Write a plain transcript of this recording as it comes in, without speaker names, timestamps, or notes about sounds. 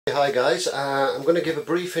Hi guys, I'm going to give a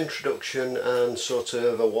brief introduction and sort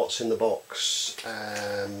of a what's in the box,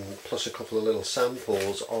 plus a couple of little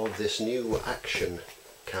samples of this new action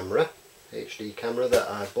camera, HD camera that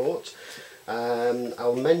I bought.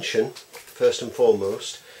 I'll mention first and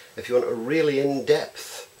foremost, if you want a really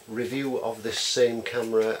in-depth review of this same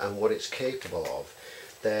camera and what it's capable of,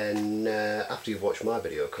 then after you've watched my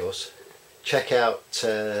video of course, check out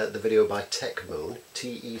the video by Techmoan,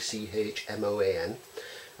 T-E-C-H-M-O-A-N.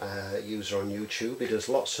 User on YouTube. He does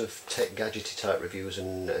lots of tech gadgety type reviews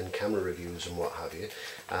and camera reviews and what have you,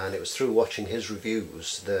 and it was through watching his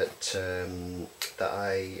reviews that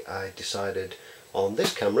I decided on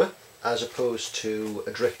this camera as opposed to a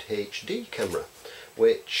Drift HD camera,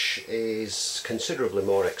 which is considerably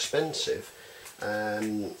more expensive,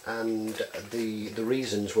 and the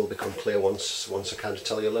reasons will become clear once I kind of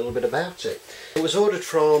tell you a little bit about it. It was ordered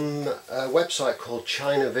from a website called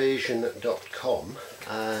ChinaVasion.com,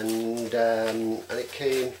 and it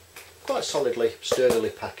came quite solidly, sturdily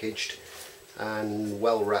packaged and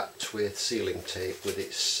well wrapped with sealing tape with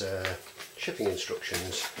its shipping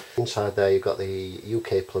instructions. Inside there you've got the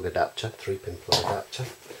UK plug adapter, 3-pin plug adapter,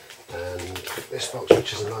 and this box,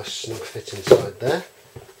 which is a nice snug fit inside there.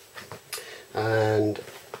 And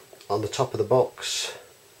on the top of the box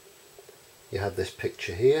you have this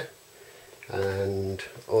picture here, and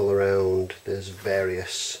all around there's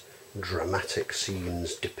various dramatic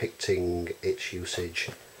scenes depicting its usage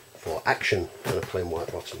for action, and a plain white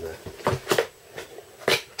bottom there.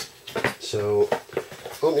 So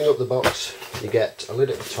opening up the box, you get a lid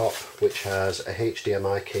at the top which has a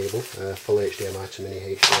HDMI cable, full HDMI to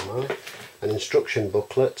mini HDMI, an instruction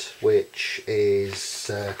booklet which is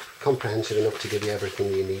comprehensive enough to give you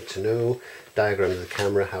everything you need to know, diagram of the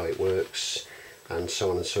camera, how it works, and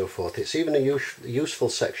so on and so forth. It's even a useful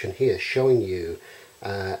section here showing you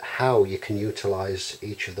how you can utilise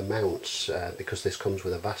each of the mounts, because this comes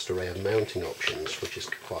with a vast array of mounting options, which is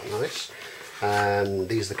quite nice.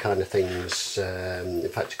 These are the kind of things, in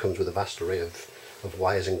fact it comes with a vast array of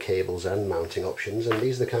wires and cables and mounting options, and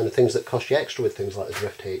these are the kind of things that cost you extra with things like the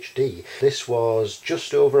Drift HD. This was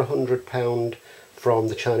just over £100 from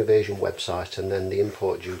the ChinaVasion website, and then the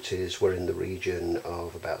import duties were in the region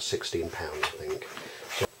of about £16 I think.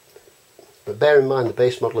 But bear in mind the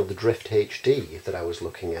base model of the Drift HD that I was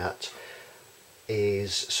looking at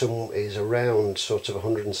is around sort of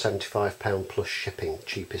 £175 plus shipping,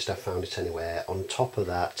 cheapest I've found it anywhere. On top of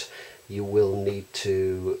that you will need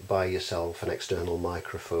to buy yourself an external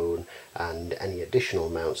microphone and any additional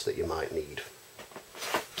mounts that you might need.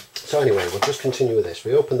 So anyway, we'll just continue with this.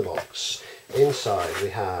 We open the box. Inside we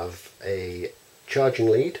have a charging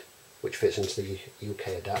lead which fits into the UK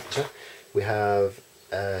adapter. We have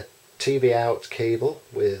a TV out cable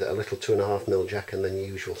with a little 2.5mm jack and then the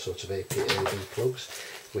usual sort of AV plugs.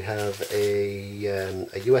 We have a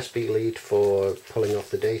USB lead for pulling off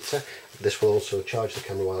the data. This will also charge the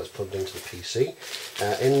camera while it's plugged into the PC.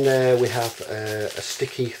 In there we have a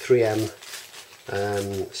sticky 3M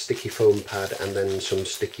sticky foam pad and then some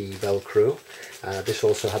sticky Velcro. This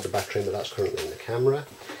also had the battery, but that's currently in the camera.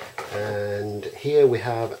 And here we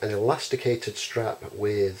have an elasticated strap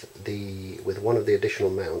with one of the additional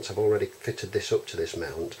mounts. I've already fitted this up to this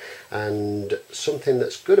mount, and something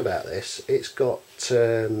that's good about this, it's got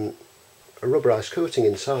a rubberized coating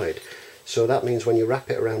inside, so that means when you wrap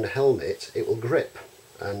it around a helmet it will grip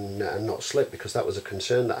and not slip, because that was a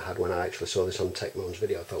concern that I had when I actually saw this on Techmoan's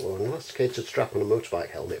video. I thought, well, an elasticated strap on a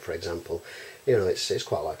motorbike helmet, for example, you know, it's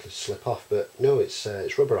quite likely to slip off, but no, it's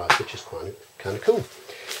rubberized, which is kind of cool.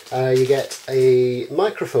 You get a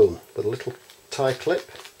microphone with a little tie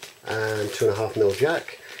clip and 2.5mm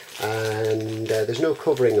jack, and there's no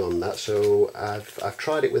covering on that, so I've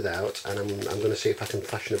tried it without, and I'm going to see if I can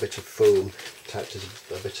fashion a bit of foam to act as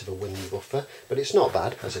a bit of a wind buffer, but it's not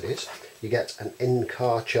bad as it is. You get an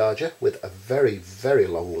in-car charger with a very, very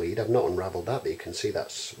long lead. I've not unravelled that, but you can see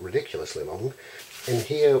that's ridiculously long. In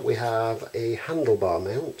here we have a handlebar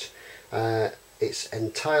mount. It's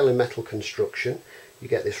entirely metal construction. You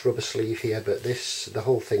get this rubber sleeve here, but the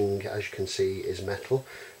whole thing, as you can see, is metal,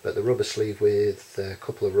 but the rubber sleeve with a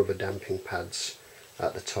couple of rubber damping pads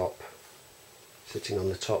at the top, sitting on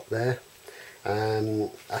the top there.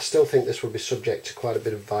 I still think this will be subject to quite a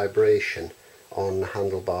bit of vibration on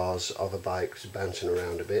handlebars of a bike bouncing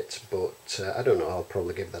around a bit, but I don't know, I'll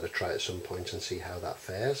probably give that a try at some point and see how that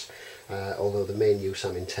fares, although the main use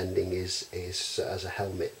I'm intending is as a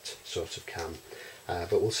helmet sort of cam.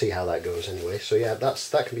 But we'll see how that goes anyway. So yeah,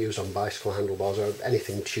 that can be used on bicycle handlebars or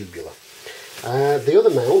anything tubular. The other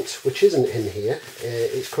mount, which isn't in here,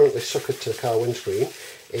 it's currently suckered to the car windscreen,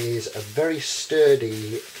 is a very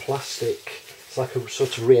sturdy plastic It's like a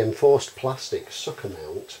sort of reinforced plastic sucker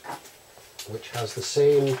mount, which has the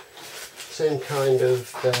same kind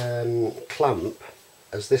of clamp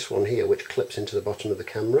as this one here, which clips into the bottom of the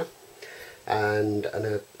camera, and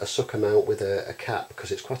a sucker mount with a cap, because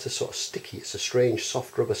it's quite a sort of sticky, it's a strange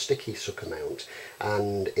soft rubber sticky sucker mount,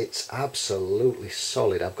 and it's absolutely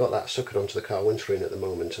solid. I've got that suckered onto the car windscreen at the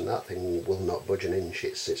moment, and that thing will not budge an inch.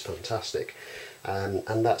 It's fantastic.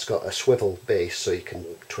 And that's got a swivel base, so you can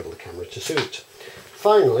twiddle the camera to suit.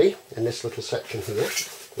 Finally, in this little section here,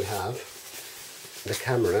 we have the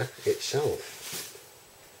camera itself.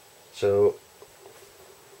 So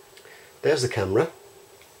there's the camera.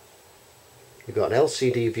 You've got an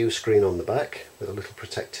LCD view screen on the back with a little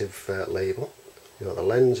protective label. You've got the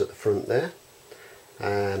lens at the front there,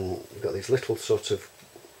 and you've got these little sort of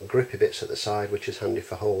grippy bits at the side, which is handy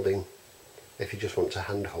for holding if you just want to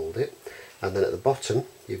hand hold it. And then at the bottom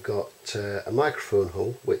you've got a microphone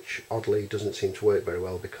hole, which oddly doesn't seem to work very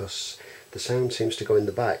well because the sound seems to go in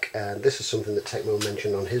the back, and this is something that Tecmo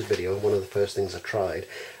mentioned on his video, one of the first things I tried,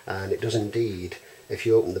 and it does indeed. If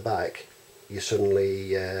you open the back, you're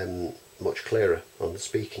suddenly much clearer on the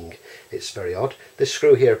speaking. It's very odd. This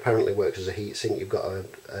screw here apparently works as a heatsink. You've got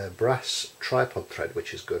a brass tripod thread,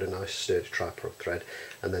 which is good, a nice sturdy tripod thread,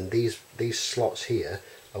 and then these slots here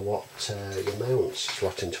are what your mounts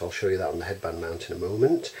slot into. I'll show you that on the headband mount in a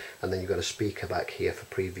moment. And then you've got a speaker back here for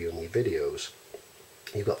previewing your videos.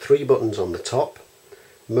 You've got 3 buttons on the top: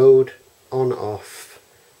 mode, on, off,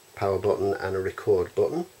 power button, and a record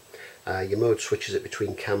button. Your mode switches it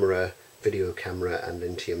between camera, video camera, and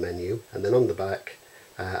into your menu. And then on the back,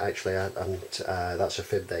 that's a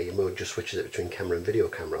fib there, your mode just switches it between camera and video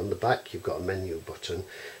camera. On the back you've got a menu button,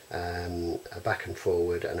 a back and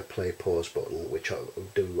forward, and a play pause button, which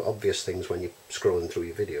do obvious things when you're scrolling through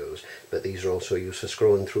your videos, but these are also used for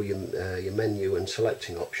scrolling through your menu and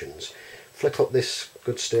selecting options. Flip up this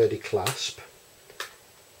good sturdy clasp,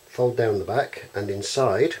 fold down the back, and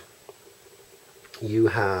inside you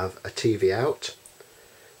have a TV out,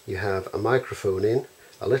 you have a microphone in,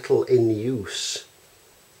 a little in use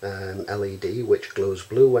LED which glows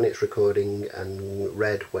blue when it's recording and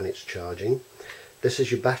red when it's charging. This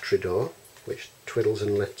is your battery door, which twiddles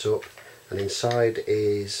and lifts up, and inside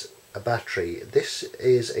is a battery. This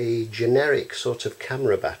is a generic sort of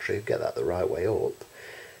camera battery, get that the right way up,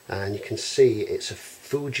 and you can see it's a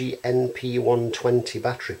Fuji NP120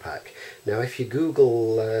 battery pack. Now if you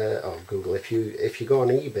if you go on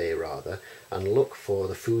eBay rather and look for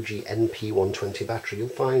the Fuji NP120 battery, you'll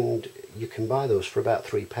find you can buy those for about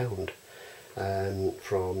 £3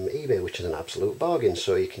 from eBay, which is an absolute bargain,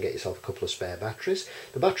 so you can get yourself a couple of spare batteries.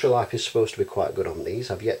 The battery life is supposed to be quite good on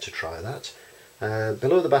these. I've yet to try that.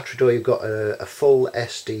 Below the battery door you've got a full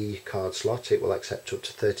SD card slot. It will accept up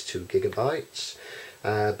to 32 gigabytes.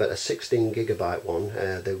 But a 16 gigabyte one,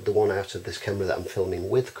 the one out of this camera that I'm filming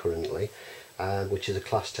with currently, which is a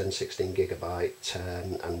class 10 16 gigabyte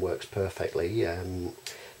and works perfectly.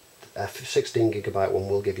 A 16 gigabyte one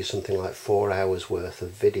will give you something like 4 hours worth of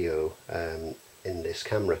video in this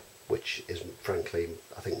camera, which is frankly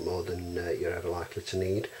I think more than you're ever likely to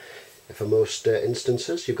need for most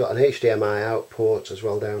instances. You've got an HDMI out port as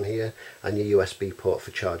well down here, and your USB port for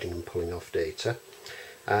charging and pulling off data.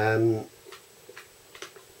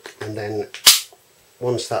 And then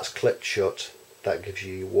once that's clipped shut, that gives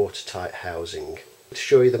you your watertight housing. To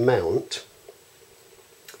show you the mount,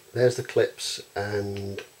 there's the clips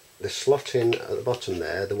and the slot in at the bottom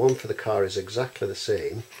there. The one for the car is exactly the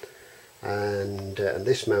same, and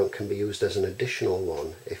this mount can be used as an additional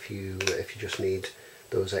one if you just need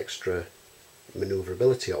those extra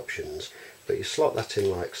manoeuvrability options. But you slot that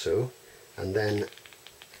in like so, and then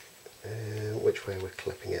which way we're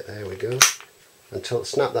clipping it, there we go,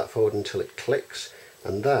 snap that forward until it clicks,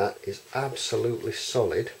 and that is absolutely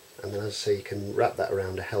solid. And then as I say, you can wrap that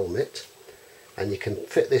around a helmet, and you can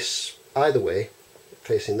fit this either way,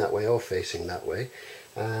 facing that way or facing that way.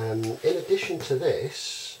 In addition to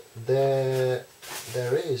this, there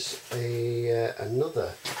is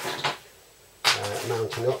another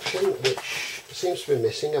mounting option which seems to be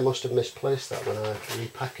missing. I must have misplaced that when I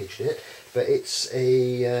repackaged it, but it's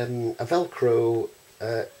a Velcro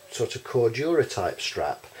sort of Cordura type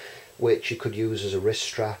strap, which you could use as a wrist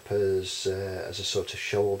strap, as a sort of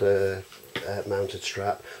shoulder mounted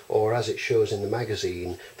strap, or as it shows in the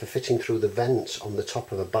magazine, for fitting through the vents on the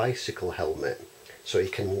top of a bicycle helmet. So you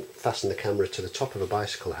can fasten the camera to the top of a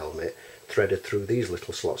bicycle helmet, threaded through these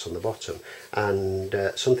little slots on the bottom. And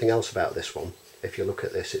something else about this one, if you look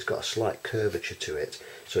at this, it's got a slight curvature to it,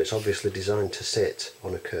 so it's obviously designed to sit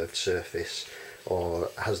on a curved surface, or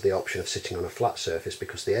has the option of sitting on a flat surface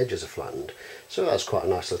because the edges are flattened. So that's quite a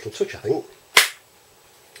nice little touch, I think.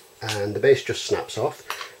 and the base just snaps off.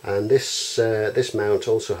 And this this mount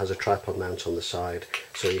also has a tripod mount on the side,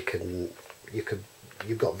 so you've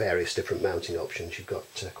got various different mounting options. You've got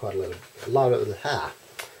quite a lot of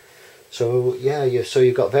so yeah, so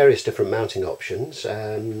you've got various different mounting options,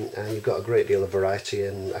 and you've got a great deal of variety,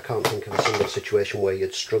 and I can't think of a single situation where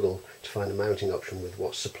you'd struggle to find a mounting option with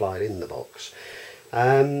what's supplied in the box.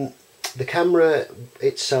 The camera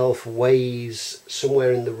itself weighs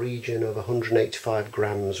somewhere in the region of 185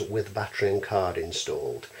 grams with battery and card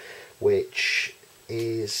installed, which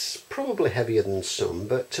is probably heavier than some,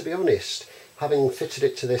 but to be honest, having fitted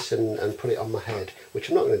it to this and put it on my head, which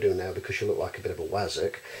I'm not going to do now because you look like a bit of a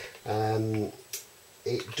wazzock,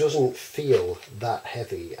 it doesn't feel that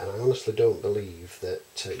heavy, and I honestly don't believe that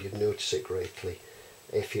you'd notice it greatly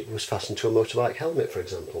if it was fastened to a motorbike helmet, for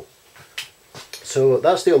example. So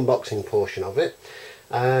that's the unboxing portion of it.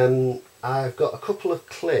 I've got a couple of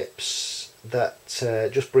clips that,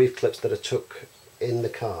 just brief clips that I took in the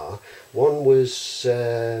car. One was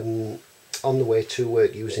on the way to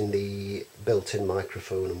work using the built-in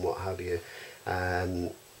microphone and what have you,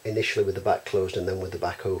 initially with the back closed and then with the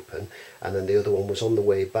back open, and then the other one was on the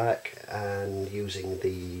way back and using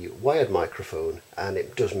the wired microphone, and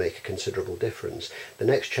it does make a considerable difference. The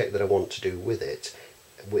next check that I want to do with it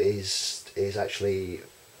is actually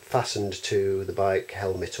fastened to the bike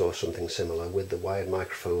helmet or something similar with the wired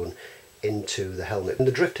microphone into the helmet. And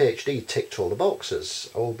the Drift HD ticked all the boxes,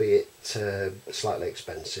 albeit slightly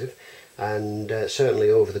expensive, and certainly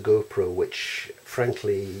over the GoPro, which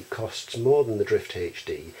frankly costs more than the Drift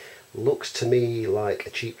HD, looks to me like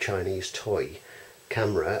a cheap Chinese toy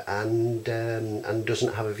camera, and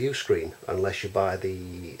doesn't have a view screen unless you buy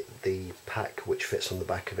the pack which fits on the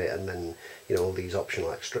back of it, and then you know all these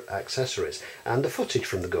optional extra accessories. And the footage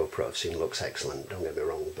from the GoPro I've seen looks excellent, don't get me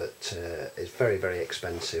wrong, but it's very, very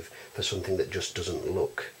expensive for something that just doesn't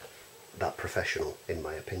look that professional in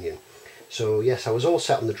my opinion. So yes, I was all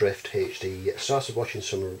set on the Drift HD, started watching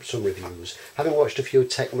some reviews. Having watched a few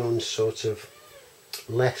Techmoan's sort of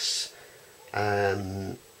less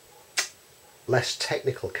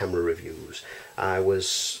technical camera reviews, I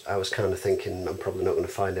was kind of thinking I'm probably not going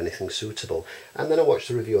to find anything suitable. And then I watched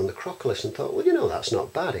the review on the Crockless and thought, well, you know, that's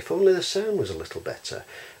not bad, if only the sound was a little better.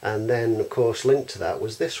 And then of course linked to that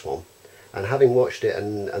was this one. And having watched it,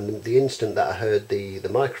 and the instant that I heard the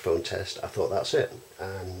microphone test, I thought that's it,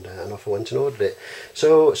 and off I went and ordered it.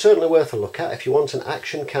 So certainly worth a look at if you want an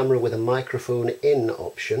action camera with a microphone in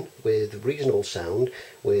option, with reasonable sound,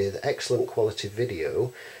 with excellent quality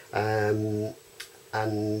video, and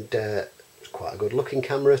it's quite a good looking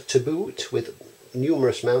camera to boot, with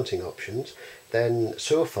numerous mounting options. Then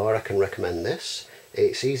so far I can recommend this.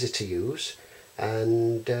 It's easy to use,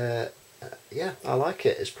 and yeah, I like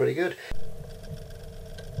it, it's pretty good.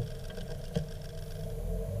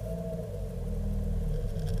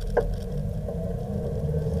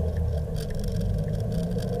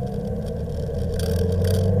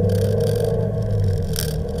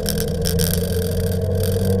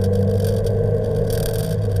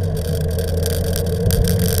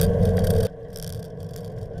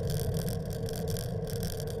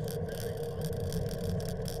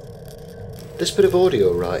 This bit of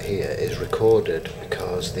audio right here is recorded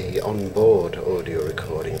because the onboard audio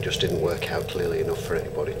recording just didn't work out clearly enough for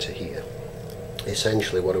anybody to hear.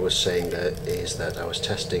 Essentially what I was saying there is that I was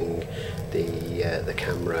testing the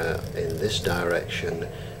camera in this direction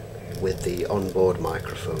with the onboard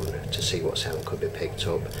microphone to see what sound could be picked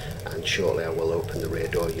up, and shortly I will open the rear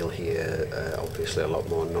door. You'll hear obviously a lot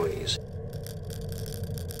more noise.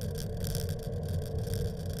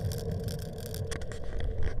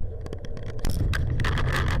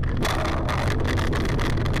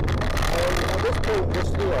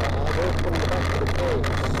 Just here, I've opened the back of the case,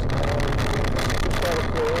 just out of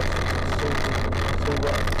course, see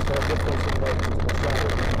what difference it makes to the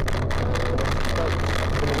sound.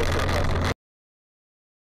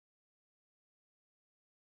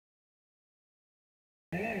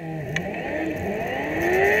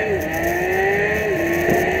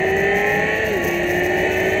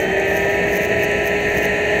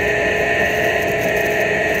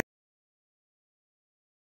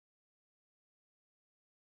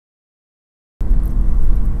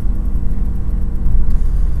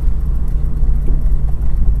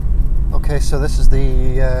 Okay, so this is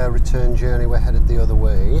the return journey. We're headed the other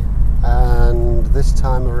way, and this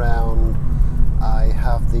time around I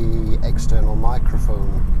have the external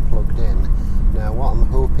microphone plugged in. Now what I'm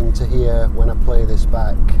hoping to hear when I play this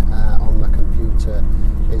back on my computer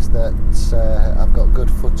is that I've got good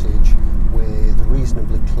footage with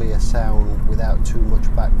reasonably clear sound without too much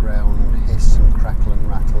background hiss and crackle and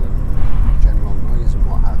rattle and general noise and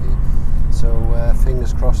what have you.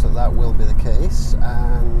 fingers crossed that that will be the case,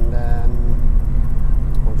 and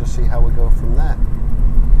we'll just see how we go from there.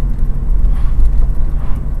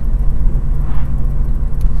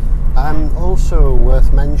 Also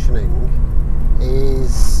worth mentioning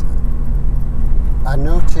is I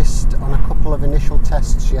noticed on a couple of initial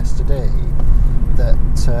tests yesterday that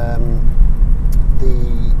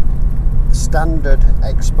the standard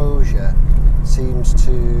exposure seems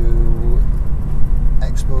to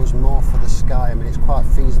expose more for the sky. I mean, it's quite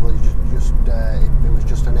feasible it was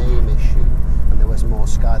just an aim issue and there was more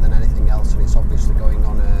sky than anything else, and it's obviously going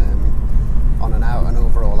on an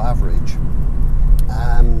overall average.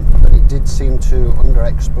 But it did seem to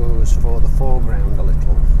underexpose for the foreground a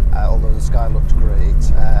little, although the sky looked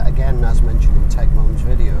great. Again, as mentioned in Techmoan's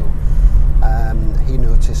video, he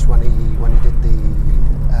noticed when he did the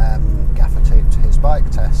gaffer tape to his bike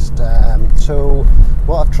test. So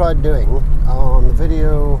what I've tried doing on the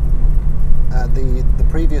video, the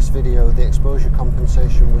previous video, the exposure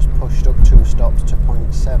compensation was pushed up 2 stops to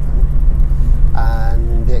 0.7,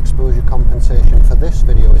 and the exposure compensation for this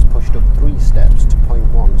video is pushed up 3 steps to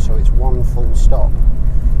 0.1, so it's 1 full stop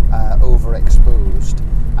overexposed,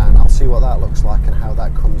 and I'll see what that looks like and how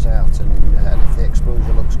that comes out, and if the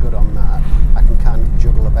exposure looks good on that, I can kind of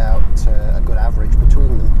juggle about a good average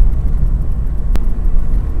between them.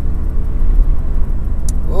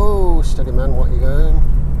 Whoa, steady man, what are you going?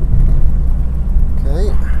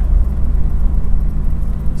 Okay.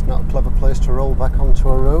 It's not a clever place to roll back onto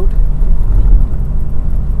a road.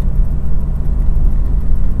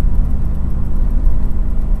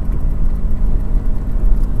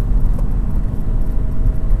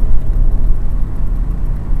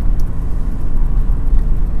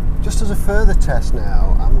 Just as a further test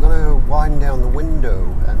now, I'm going to wind down the window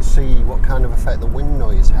and see what kind of effect the wind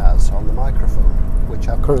noise has on the microphone, which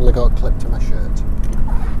I've currently got clipped to my shirt.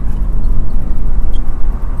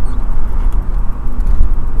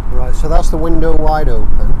 Right, so that's the window wide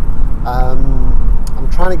open. I'm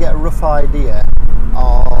trying to get a rough idea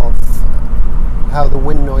of how the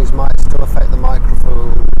wind noise might still affect the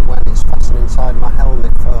microphone when it's fastened inside my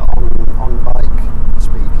helmet for on-bike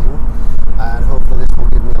speaking, and hopefully this will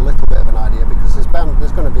give me a little bit of an idea, because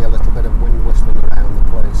there's going to be a little bit of wind whistling around the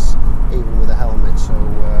place even with a helmet, so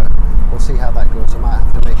we'll see how that goes. I might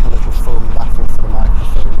have to make a little foam baffle for the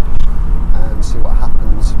microphone and see what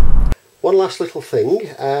happens. One last little thing,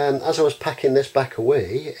 as I was packing this back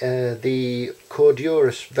away, the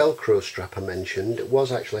Cordurus Velcro strap I mentioned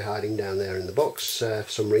was actually hiding down there in the box. For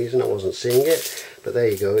some reason I wasn't seeing it, but there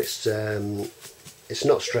you go. It's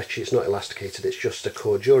not stretchy, it's not elasticated, it's just a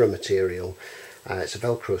Cordura material. It's a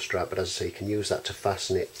Velcro strap, but as I say, you can use that to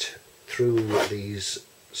fasten it through these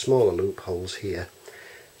smaller loopholes here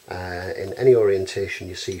in any orientation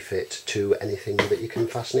you see fit to anything that you can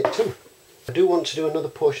fasten it to. I do want to do another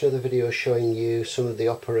portion of the video showing you some of the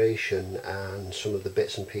operation and some of the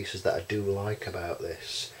bits and pieces that I do like about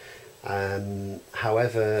this.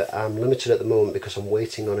 However, I'm limited at the moment because I'm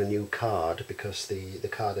waiting on a new card, because the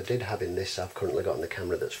card I did have in this I've currently got in the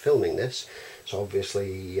camera that's filming this, so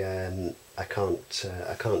obviously I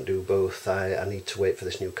can't do both. I need to wait for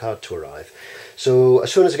this new card to arrive. So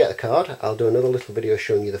as soon as I get the card, I'll do another little video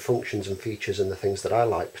showing you the functions and features and the things that I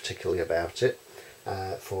like particularly about it,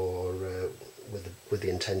 with the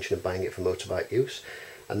intention of buying it for motorbike use.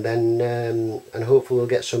 And then and hopefully we'll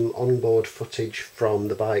get some onboard footage from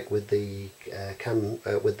the bike with the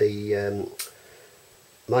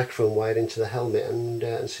microphone wired into the helmet,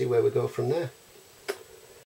 and see where we go from there.